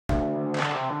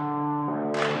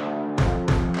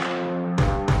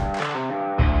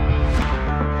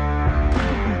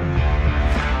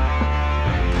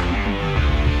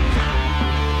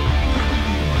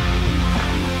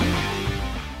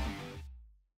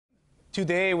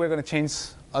Today we're going to change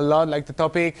a lot like the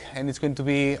topic, and it's going to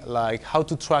be like how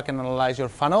to track and analyze your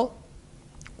funnel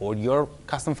or your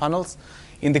custom funnels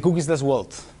in the cookieless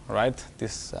world, right?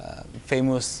 This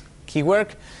famous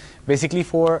keyword. Basically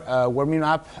for warming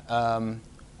up,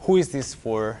 who is this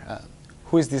for?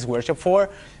 Who is this workshop for?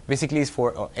 Basically it's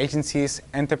for agencies,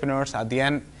 entrepreneurs, at the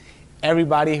end,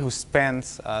 everybody who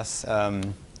spends, as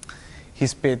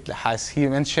he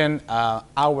mentioned,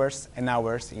 hours and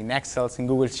hours in Excel, in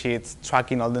Google Sheets,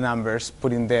 tracking all the numbers,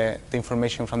 putting the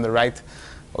information from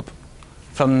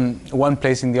one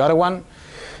place in the other one.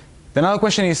 The other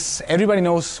question is, everybody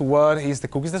knows what is the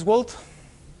cookieless world?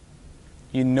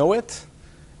 You know it.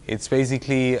 It's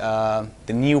basically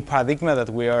the new paradigm that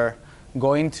we are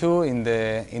going to in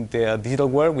the digital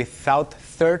world without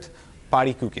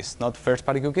third-party cookies. Not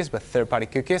first-party cookies, but third-party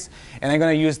cookies. And I'm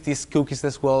going to use this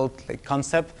cookieless world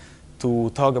concept to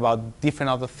talk about different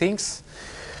other things.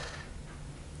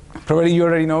 Probably you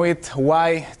already know it.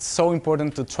 Why it's so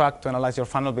important to track, to analyze your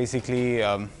funnel. Basically,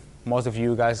 most of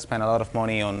you guys spend a lot of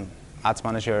money on Ads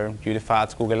Manager, YouTube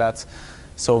Ads, Google Ads.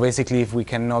 So basically, if we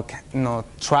cannot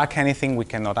track anything, we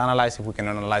cannot analyze. If we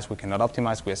cannot analyze, we cannot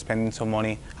optimize. We are spending some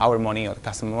money, our money or the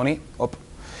customer money.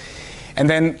 And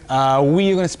then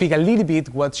we are going to speak a little bit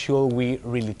what should we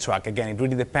really track. Again, it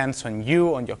really depends on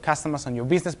you, on your customers, on your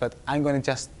business, but I'm going to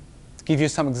just give you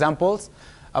some examples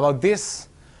about this.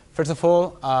 First of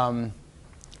all,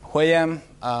 who I am.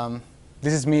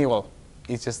 This is me. Well,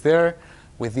 it's just there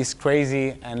with these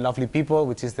crazy and lovely people,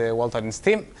 which is the World Audience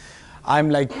team.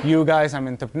 I'm like you guys, I'm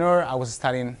an entrepreneur. I was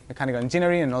studying mechanical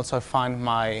engineering, and also I found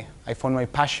my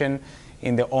passion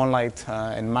in the online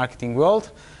and marketing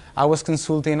world. I was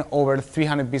consulting over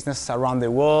 300 businesses around the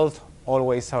world,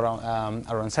 always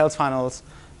around sales funnels,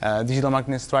 digital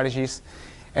marketing strategies.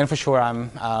 And for sure, I'm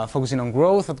focusing on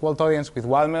growth at World Audience with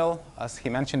Wildmail. As he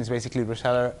mentioned, is basically a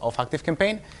reseller of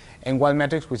ActiveCampaign, and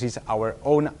Wildmetrics, which is our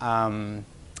own,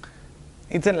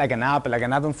 it's like an app, like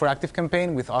an add-on for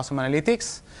ActiveCampaign with awesome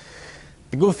analytics.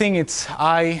 The good thing is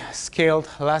I scaled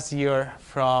last year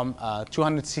from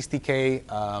 260K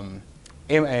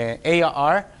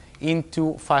ARR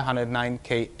into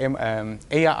 509K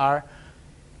ARR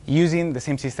using the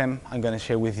same system I'm going to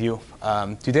share with you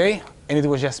today, and it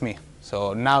was just me.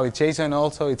 So now it's Jason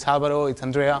also, it's Alvaro, it's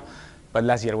Andrea, but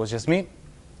last year it was just me.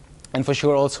 And for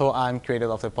sure also I'm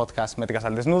creator of the podcast Métricas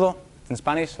al Desnudo in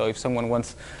Spanish, so if someone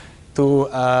wants to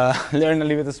learn a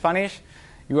little bit of Spanish,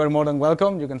 you are more than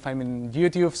welcome. You can find me on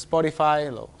YouTube,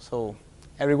 Spotify, so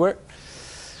everywhere.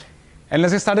 And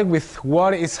let's get started with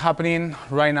what is happening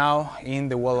right now in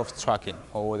the world of tracking,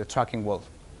 or the tracking world.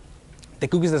 The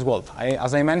cookieless world.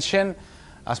 As I mentioned,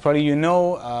 as probably you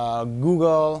know,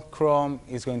 Google Chrome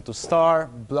is going to start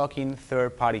blocking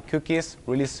third-party cookies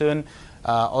really soon.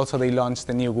 Also, they launched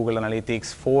the new Google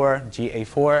Analytics 4,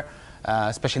 GA4,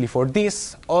 especially for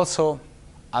this. Also,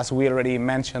 as we already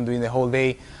mentioned during the whole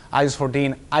day, iOS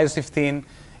 14, iOS 15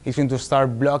 is going to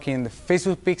start blocking the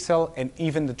Facebook pixel and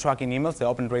even the tracking emails, the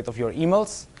open rate of your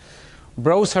emails.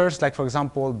 Browsers, like for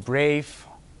example, Brave,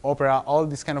 Opera, all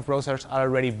these kind of browsers are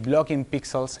already blocking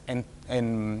pixels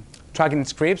and tracking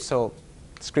scripts, so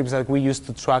scripts that we use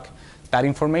to track that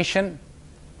information.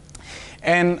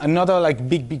 And another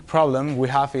big problem we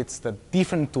have is that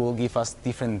different tools give us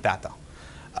different data.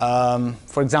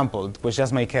 For example, it was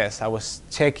just my case. I was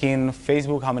checking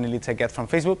Facebook, how many leads I get from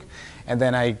Facebook, and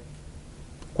then I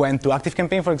went to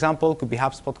ActiveCampaign, for example, could be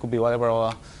HubSpot, could be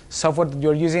whatever software that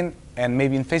you're using, and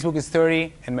maybe in Facebook it's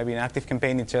 30, and maybe in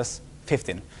ActiveCampaign it's just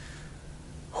 15.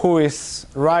 Who is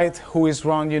right, who is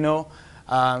wrong, you know?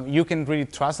 You can really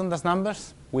trust on those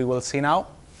numbers. We will see now.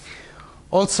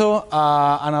 Also,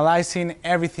 analyzing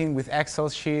everything with Excel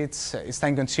sheets is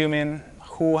time-consuming.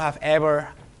 Who have ever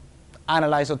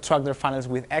analyzed or tracked their funnels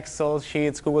with Excel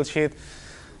sheets, Google Sheets?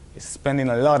 Is spending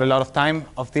a lot of time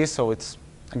of this, so it's,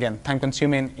 again,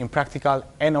 time-consuming, impractical,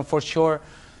 and for sure,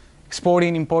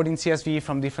 exporting, importing CSV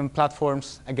from different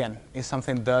platforms, again, is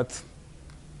something that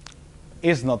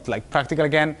is not practical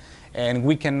again, and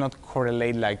we cannot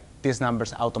correlate these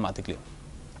numbers automatically.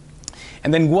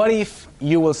 And then what if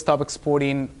you will stop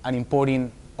exporting and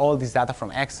importing all this data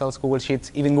from Excel, Google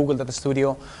Sheets, even Google Data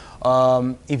Studio,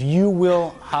 if you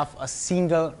will have a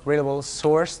single readable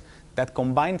source that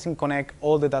combines and connects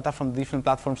all the data from the different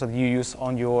platforms that you use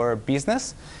on your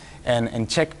business and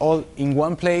check all in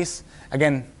one place.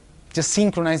 Again, just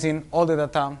synchronizing all the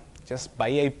data just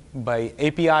by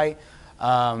API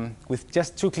with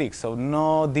just 2 clicks. So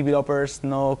no developers,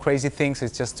 no crazy things.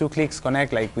 It's just 2 clicks,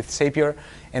 connect with Zapier,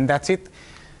 and that's it.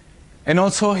 And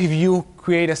also, if you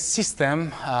create a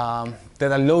system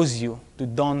that allows you to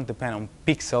don't depend on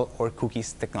pixel or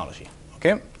cookies technology,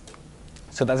 okay?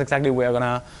 So that's exactly what we're going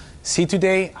to see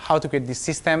today, how to create this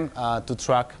system to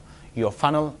track your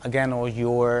funnel, again, or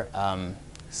your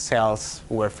sales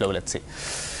workflow, let's see.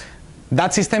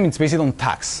 That system is based on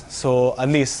tags. So at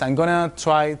least I'm going to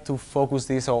try to focus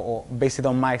this or base it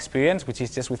on my experience, which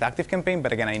is just with ActiveCampaign.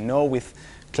 But again, I know with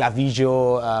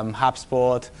Klaviyo,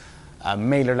 HubSpot,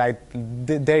 MailerLite,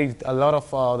 there are a lot of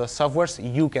the softwares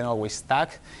you can always tag,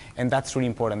 and that's really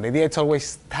important. The idea is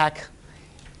always tag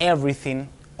everything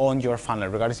on your funnel,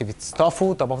 regardless if it's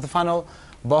Tofu, top of the funnel,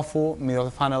 Bofu, middle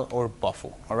of the funnel, or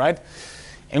Bofu, all right?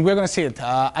 And we're going to see it.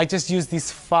 I just used these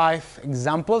 5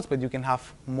 examples, but you can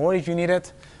have more if you need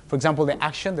it. For example, the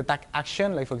action, the tag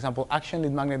action, like for example, action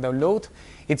lead magnet download.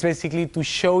 It's basically to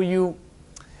show you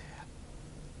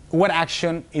what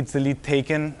action is the lead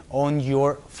taken on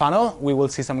your funnel. We will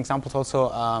see some examples also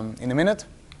in a minute.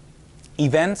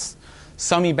 Events,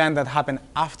 some event that happened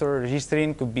after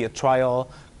registering, could be a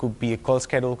trial, could be a call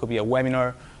schedule, could be a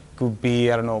webinar, could be,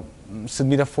 I don't know,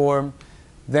 submit a form.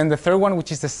 Then the third one,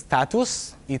 which is the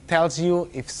status, it tells you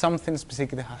if something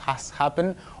specific has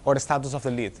happened or the status of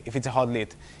the lead, if it's a hot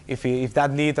lead, if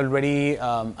that lead already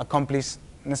accomplished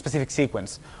in a specific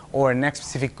sequence or a next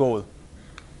specific goal.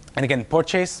 And again,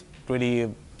 purchase,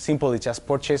 really simple, it's just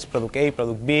purchase, product A,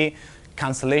 product B,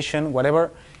 cancellation,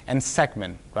 whatever, and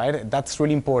segment, right? That's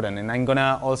really important. And I'm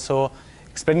gonna also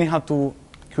explain how to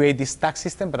create this tag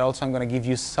system, but also I'm gonna give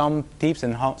you some tips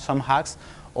and some hacks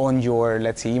on your,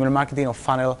 let's say, email marketing or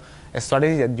funnel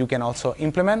strategy that you can also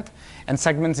implement. And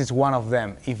segments is one of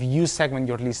them. If you segment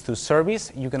your leads to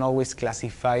service, you can always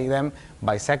classify them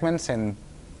by segments and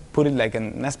put it like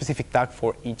in a specific tag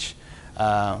for each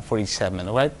segment,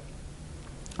 all right?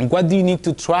 And what do you need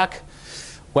to track?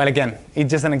 Well, again,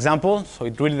 it's just an example, so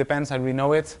it really depends, I really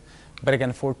know it. But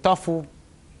again, for Tofu,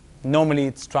 normally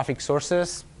it's traffic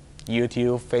sources,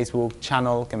 YouTube, Facebook,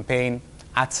 channel, campaign,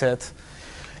 ad set,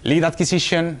 lead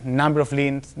acquisition, number of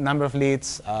leads,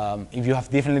 if you have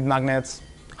different lead magnets,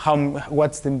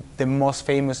 what's the most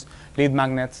famous lead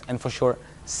magnets, and for sure,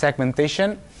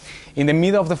 segmentation. In the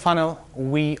middle of the funnel,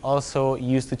 we also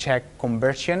use to check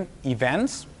conversion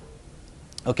events,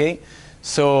 okay?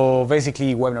 So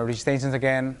basically, webinar registrations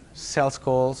again, sales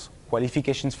calls,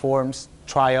 qualifications forms,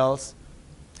 trials,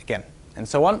 again, and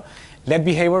so on. Lead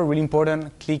behavior, really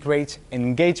important, click rate,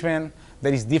 engagement.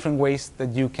 There is different ways that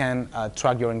you can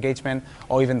track your engagement,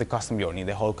 or even the custom journey,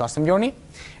 the whole custom journey.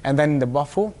 And then in the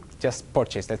Bofu, just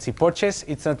purchase. Let's see, purchase,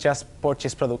 it's not just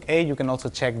purchase product A, you can also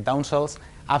check downsells,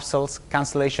 upsells,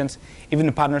 cancellations, even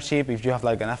a partnership if you have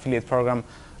like an affiliate program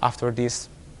after this.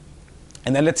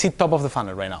 And then let's see top of the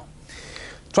funnel right now.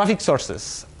 Traffic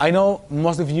sources. I know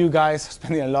most of you guys are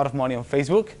spending a lot of money on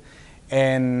Facebook,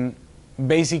 and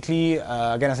basically,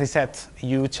 again, as I said,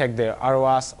 you check the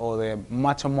ROAS or the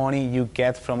much of money you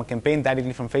get from a campaign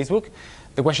directly from Facebook.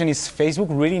 The question is, Facebook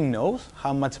really knows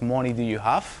how much money do you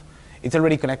have? It's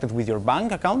already connected with your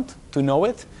bank account to know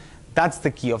it. That's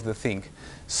the key of the thing.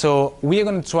 So we are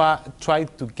going to try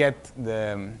to get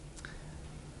the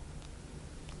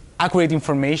accurate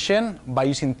information by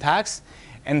using tags.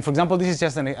 And for example, this is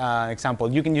just an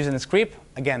example. You can use a script.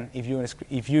 Again, if you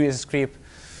use a script,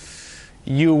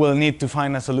 you will need to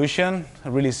find a solution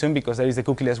really soon because there is the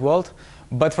cookieless world.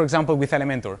 But for example, with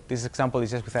Elementor, this example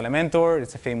is just with Elementor.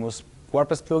 It's a famous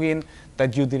WordPress plugin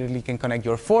that you directly can connect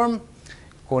your form,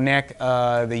 connect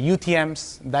the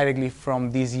UTMs directly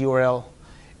from this URL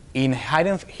in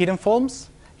hidden fields,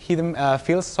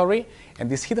 and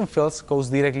these hidden fields goes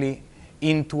directly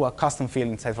into a custom field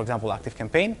inside, for example,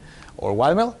 ActiveCampaign or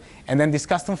Wildmail, and then this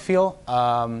custom field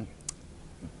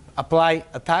apply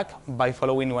a tag by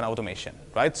following one automation,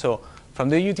 right? So from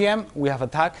the UTM, we have a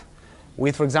tag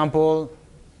with, for example,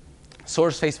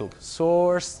 source Facebook,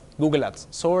 source Google Ads,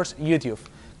 source YouTube,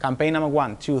 campaign number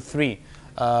 1, 2, 3,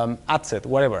 ad set,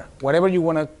 whatever. Whatever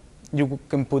you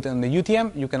can put in the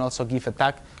UTM, you can also give a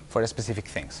tag for specific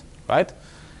things, right?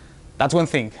 That's one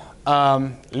thing.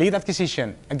 Lead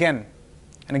acquisition, again,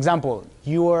 an example,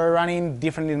 you are running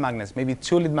different lead magnets, maybe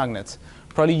 2 lead magnets.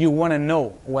 Probably you want to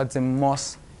know what's the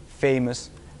most famous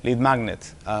lead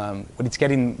magnet, but it's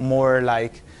getting more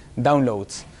like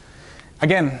downloads.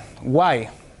 Again, why?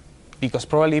 Because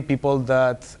probably people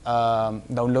that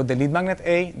download the lead magnet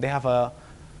A, they have a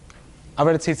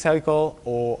average sales cycle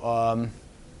or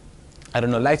I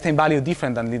don't know, lifetime value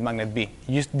different than lead magnet B.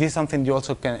 This is something you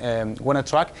also can want to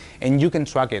track, and you can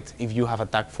track it if you have a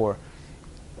tag for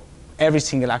every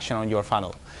single action on your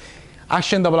funnel.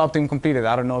 Action double opt-in completed.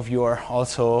 I don't know if you are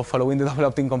also following the double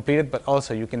opt-in completed, but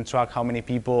also you can track how many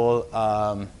people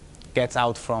gets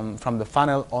out from the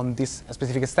funnel on this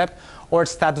specific step, or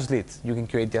status leads. You can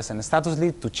create just a status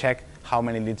lead to check how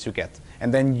many leads you get.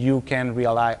 And then you can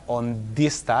rely on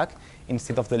this tag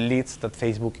instead of the leads that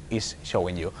Facebook is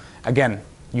showing you. Again,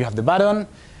 you have the button,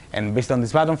 and based on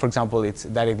this button, for example, it's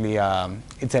directly,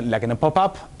 like in a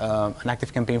pop-up, an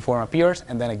active campaign form appears,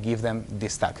 and then I give them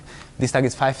this tag. This tag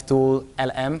is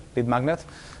 5tool-LM lead magnet.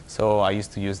 So I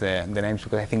used to use the names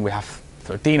because I think we have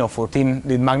 13 or 14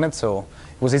 lead magnets, so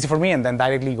it was easy for me, and then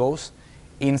directly goes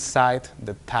inside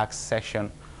the tags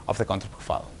section of the content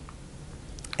profile.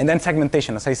 And then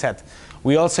segmentation, as I said,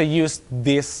 we also use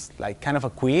this like kind of a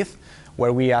quiz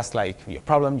where we ask like your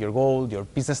problem, your goal, your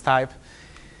business type,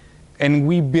 and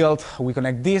we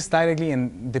connect this directly,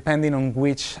 and depending on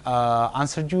which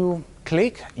answer you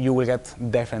click, you will get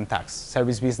different tags: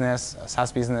 service business,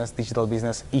 SaaS business, digital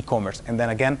business, e-commerce, and then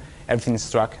again, everything is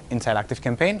tracked inside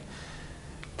ActiveCampaign.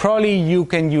 Probably you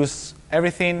can use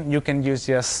everything, you can use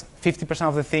just 50%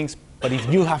 of the things, but if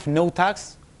you have no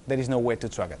tags, there is no way to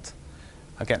track it.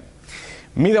 Again,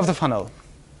 middle of the funnel,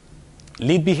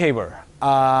 lead behavior.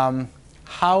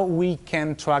 How we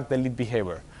can track the lead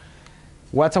behavior?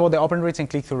 What about the open rates and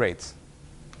click-through rates?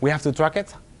 We have to track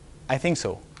it? I think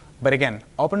so. But again,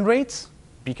 open rates,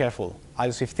 be careful.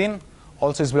 iOS 15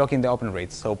 also is blocking the open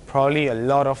rates. So probably a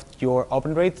lot of your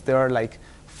open rates, they are like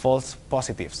false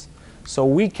positives. So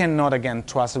we cannot, again,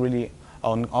 trust really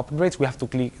on open rates. We have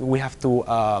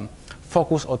to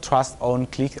focus or trust on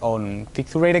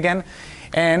click-through rate again.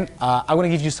 And I'm going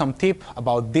to give you some tip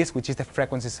about this, which is the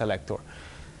frequency selector.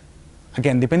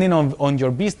 Again, depending on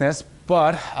your business,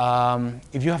 but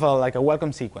if you have like a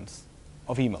welcome sequence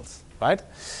of emails, right?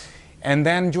 And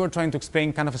then you're trying to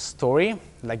explain kind of a story,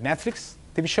 like Netflix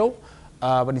TV show,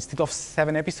 but instead of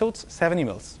 7 episodes, 7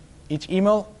 emails. Each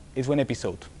email is 1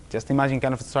 episode. Just imagine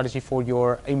kind of a strategy for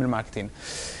your email marketing.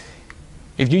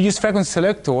 If you use frequency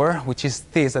selector, which is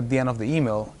this at the end of the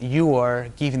email, you are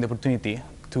giving the opportunity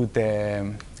to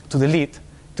the lead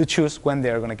to choose when they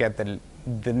are going to get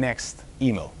the next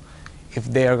email. If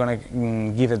they are going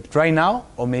to give it right now,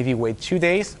 or maybe wait 2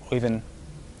 days, or even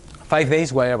 5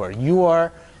 days, whatever. You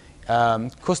are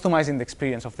customizing the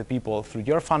experience of the people through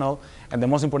your funnel. And the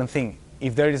most important thing,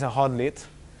 if there is a hot lead,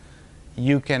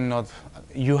 you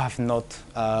have not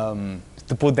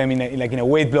to put them in a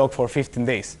wait block for 15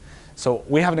 days. So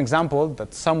we have an example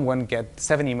that someone gets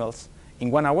 7 emails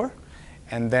in 1 hour,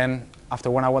 and then after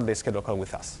 1 hour, they schedule a call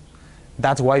with us.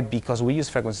 That's why, because we use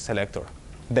frequency selector.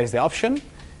 There's the option.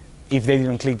 If they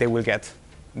didn't click, they will get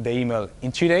the email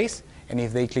in 2 days. And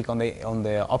if they click on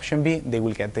the option B, they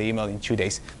will get the email in 2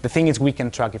 days. The thing is, we can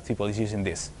track if people is using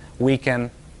this. We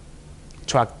can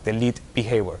track the lead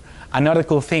behavior. Another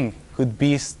cool thing could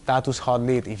be status hot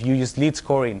lead. If you use lead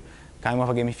scoring, kind of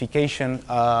a gamification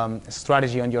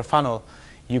strategy on your funnel,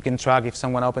 you can track if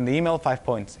someone opened the email, 5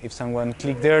 points. If someone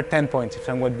clicked there, 10 points. If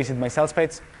someone visited my sales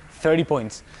page, 30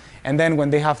 points. And then when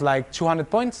they have like 200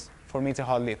 points, for me it's a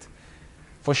hot lead.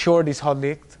 For sure, this hot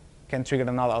lead can trigger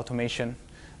another automation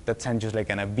that sends you like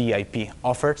a VIP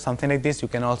offer, something like this. You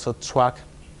can also track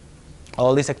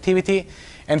all this activity.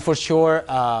 And for sure,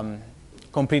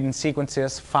 completing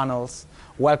sequences, funnels,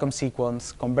 welcome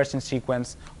sequence, conversion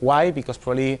sequence. Why? Because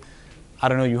probably, I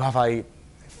don't know, you have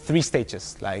 3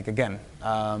 stages. Like again,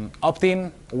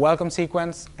 opt-in, welcome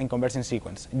sequence, and conversion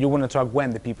sequence. You want to track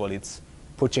when the people it's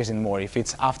purchasing more, if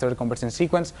it's after the conversion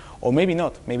sequence, or maybe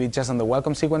not. Maybe just on the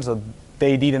welcome sequence, so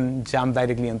they didn't jump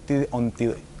directly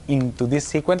into this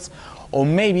sequence, or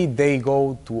maybe they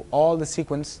go to all the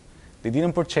sequence, they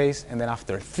didn't purchase, and then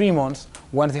after 3 months,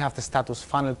 once they have the status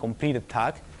funnel completed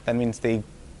tag, that means they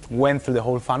went through the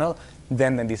whole funnel,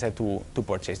 then they decide to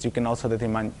purchase. You can also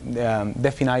define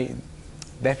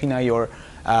your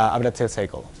average sales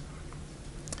cycle.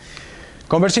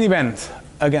 Conversion event,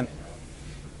 again.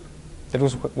 That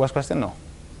was question? No.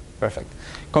 Perfect.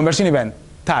 Conversion event,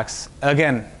 tags,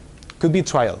 again, could be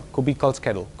trial, could be call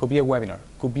schedule, could be a webinar,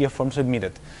 could be a form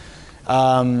submitted.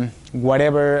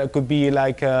 Whatever, it could be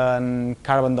like a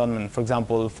cart abandonment, for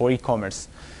example, for e-commerce.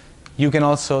 You can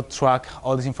also track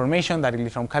all this information directly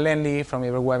from Calendly, from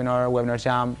every webinar, Webinar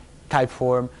Jam,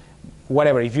 Typeform,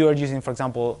 whatever. If you are using, for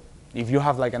example, if you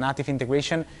have like a native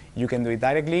integration, you can do it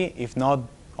directly. If not,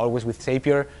 always with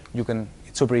Zapier, you can.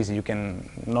 It's super easy. You can,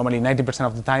 normally 90%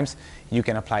 of the times, you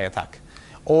can apply a tag.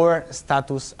 Or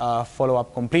status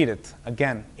follow-up completed.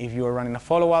 Again, if you are running a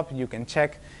follow-up, you can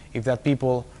check if that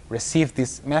people receive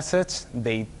this message,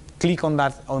 they click on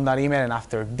that email, and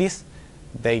after this,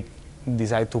 they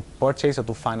decide to purchase or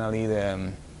to finally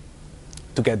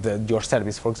to get your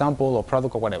service, for example, or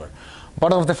product or whatever.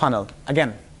 Bottom of the funnel,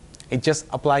 again, it's just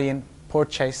applying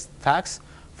purchase tags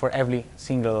for every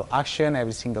single action,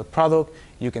 every single product.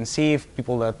 You can see if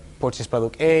people that purchase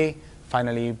product A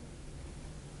finally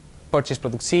purchase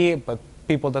product C, but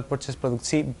people that purchase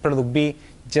product B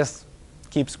just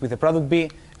keeps with the product B.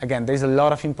 Again, there's a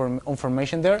lot of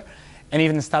information there. And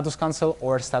even status cancel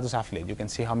or status affiliate. You can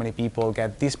see how many people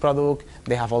get this product.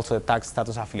 They have also the tag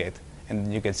status affiliate,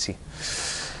 and you can see.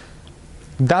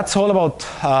 That's all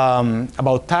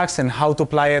about tags and how to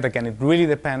apply it. Again, it really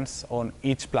depends on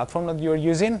each platform that you're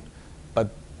using, but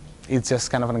it's just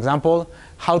kind of an example.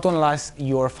 How to analyze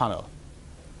your funnel.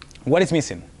 What is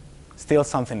missing? Still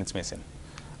something is missing.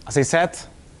 As I said,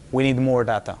 we need more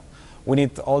data. We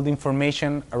need all the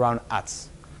information around ads.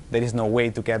 There is no way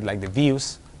to get like the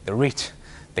views, the reach,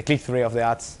 the click-through rate of the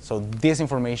ads. So this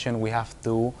information we have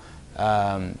to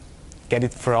get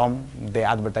it from the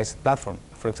advertising platform.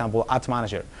 For example, Ads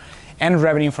Manager. And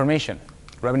revenue information,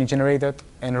 revenue generated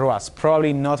and ROAS.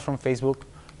 Probably not from Facebook,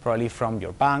 probably from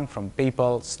your bank, from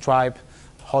PayPal, Stripe,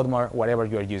 Hotmart, whatever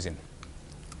you are using.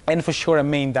 And for sure, a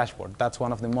main dashboard. That's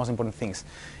one of the most important things.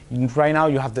 Right now,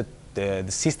 you have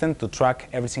the system to track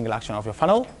every single action of your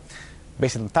funnel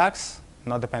based on tags,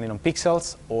 not depending on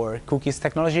pixels or cookies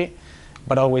technology,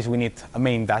 but always we need a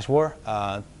main dashboard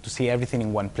to see everything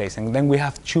in one place. And then we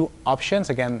have two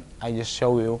options. Again, I just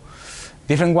show you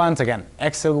different ones. Again,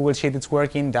 Excel, Google Sheet, it's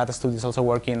working. Data Studio is also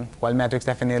working. Wild Metrics,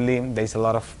 definitely. There's a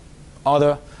lot of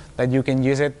other that you can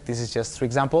use it. This is just 3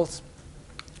 examples.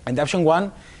 And the option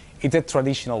 1, it's a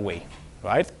traditional way,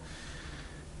 right?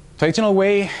 Traditional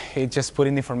way, it's just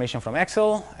putting the information from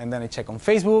Excel, and then I check on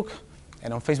Facebook.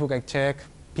 And on Facebook, I check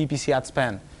PPC ad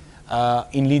spend,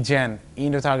 in lead gen,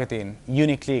 in retargeting,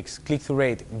 unique clicks, click-through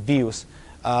rate, views,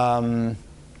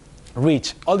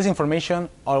 reach. All this information,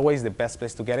 always the best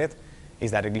place to get it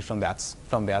is directly from the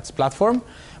ads platform.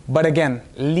 But again,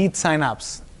 lead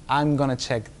signups, I'm going to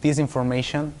check this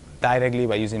information directly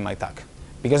by using my tag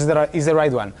because it's the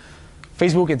right one.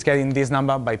 Facebook is getting this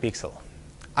number by pixel.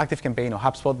 ActiveCampaign or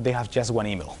HubSpot, they have just 1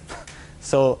 email.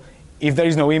 So if there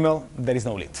is no email, there is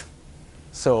no lead.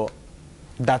 So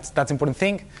that's important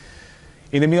thing.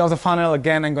 In the middle of the funnel,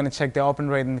 again, I'm going to check the open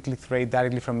rate and the click-through rate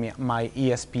directly from my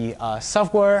ESP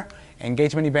software.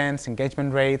 Engagement events,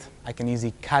 engagement rate, I can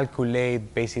easily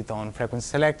calculate based it on frequency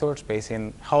selectors, based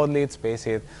on hot leads, based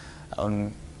it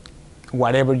on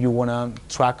whatever you want to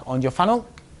track on your funnel.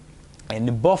 And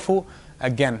in BOFU,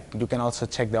 again, you can also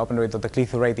check the open rate or the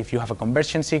click-through rate if you have a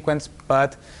conversion sequence.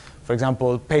 But, for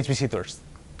example, page visitors,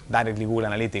 directly Google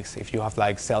Analytics. If you have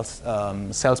like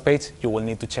sales page, you will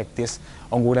need to check this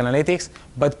on Google Analytics.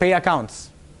 But pay accounts,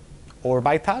 or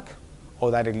by tag, or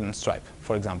directly on Stripe,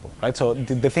 for example, right? So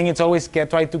the thing is always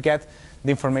try to get the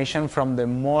information from the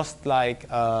most like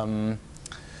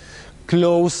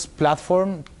close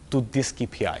platform to this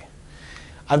KPI.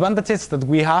 Advantages that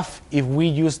we have if we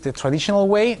use the traditional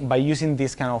way by using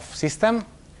this kind of system,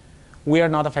 we are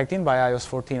not affected by iOS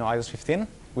 14 or iOS 15.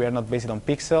 We are not based on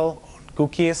pixel, on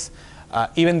cookies.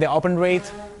 Even the open rate,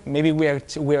 maybe we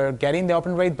are getting the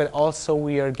open rate, but also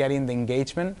we are getting the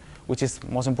engagement, which is the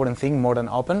most important thing, more than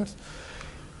open.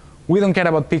 We don't care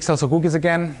about pixels or cookies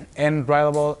again, and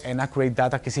reliable and accurate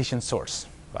data acquisition source,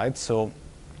 right? So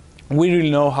we really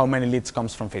know how many leads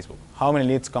comes from Facebook, how many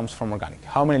leads comes from organic,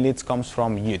 how many leads comes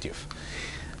from YouTube.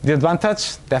 The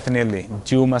advantage, definitely,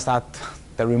 you must add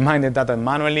the reminder data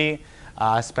manually.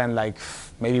 Spend like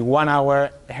maybe 1 hour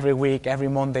every week, every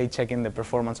Monday, checking the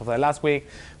performance of the last week,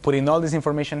 putting all this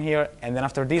information here, and then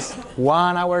after this,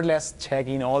 1 hour less,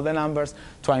 checking all the numbers,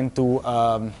 trying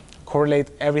to correlate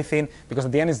everything, because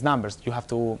at the end it's numbers. You have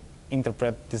to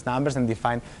interpret these numbers and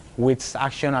define which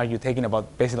action are you taking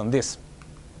based on this.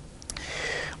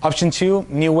 Option 2,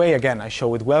 new way, again, I show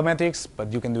with Web Metrics,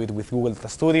 but you can do it with Google Data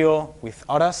Studio, with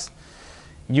others.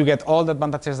 You get all the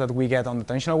advantages that we get on the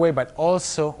traditional way, but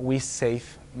also we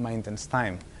save maintenance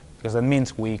time, because that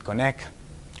means we connect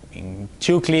in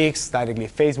 2 clicks, directly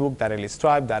Facebook, directly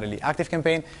Stripe, directly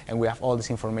ActiveCampaign, and we have all this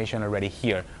information already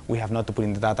here. We have not to put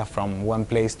in the data from one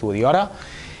place to the other.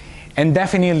 And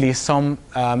definitely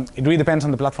it really depends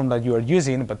on the platform that you are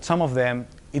using, but some of them,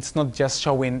 it's not just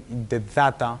showing the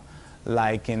data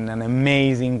like in an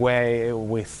amazing way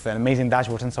with an amazing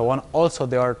dashboards and so on. Also,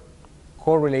 they are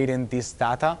correlating this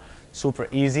data super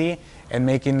easy and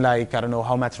making like, I don't know,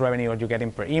 how much revenue are you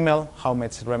getting per email, how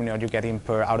much revenue are you getting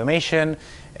per automation.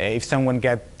 If someone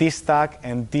gets this tag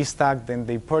and this tag, then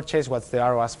they purchase, what's the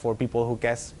ROAS for people who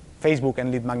guess Facebook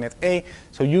and lead magnet A.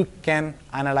 So you can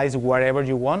analyze whatever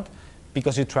you want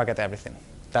because you track at everything.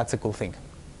 That's a cool thing.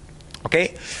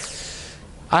 Okay,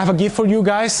 I have a gift for you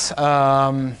guys.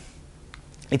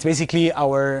 It's basically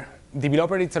our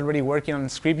developer. It's already working on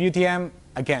script UTM.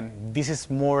 Again, this is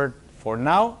more for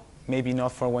now, maybe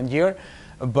not for 1 year,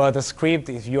 but a script,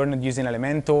 if you're not using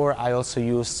Elementor, I also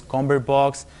use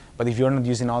ConvertBox, But if you're not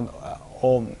using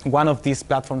one of these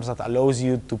platforms that allows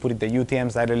you to put the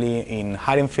UTMs directly in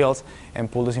hiding fields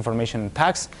and pull this information in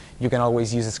tags, you can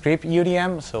always use a script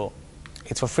UTM. So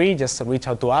it's for free. Just reach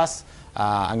out to us.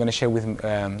 I'm going to share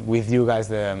with you guys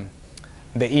the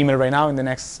email right now in the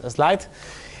next slide.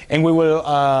 And we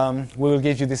will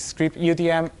give you this script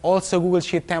UTM. Also, Google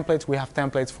Sheet templates. We have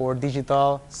templates for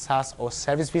digital, SaaS, or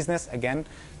service business. Again,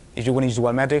 if you want to use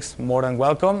Google Metrics, more than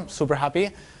welcome. Super happy.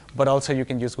 But also, you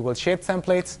can use Google Sheet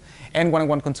templates and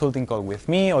one-on-one consulting call with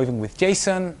me or even with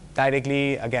Jason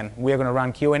directly. Again, we are going to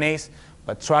run Q&As,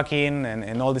 but tracking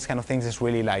and all these kind of things is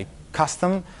really like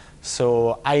custom.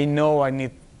 So I know I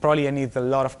need a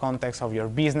lot of context of your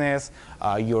business,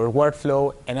 your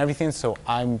workflow, and everything. So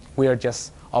we are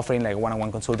just offering like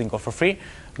one-on-one consulting call for free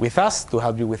with us to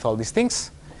help you with all these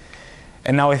things.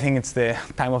 And now I think it's the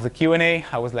time of the Q&A.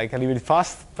 I was like a little bit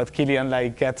fast, but Killian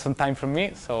like get some time from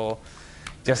me. So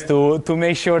just to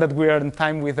make sure that we are in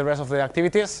time with the rest of the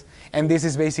activities. And this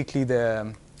is basically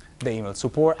the email,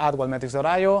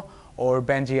 support@wildmetrics.io or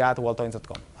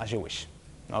benji@wildtoins.com, as you wish.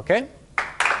 Okay?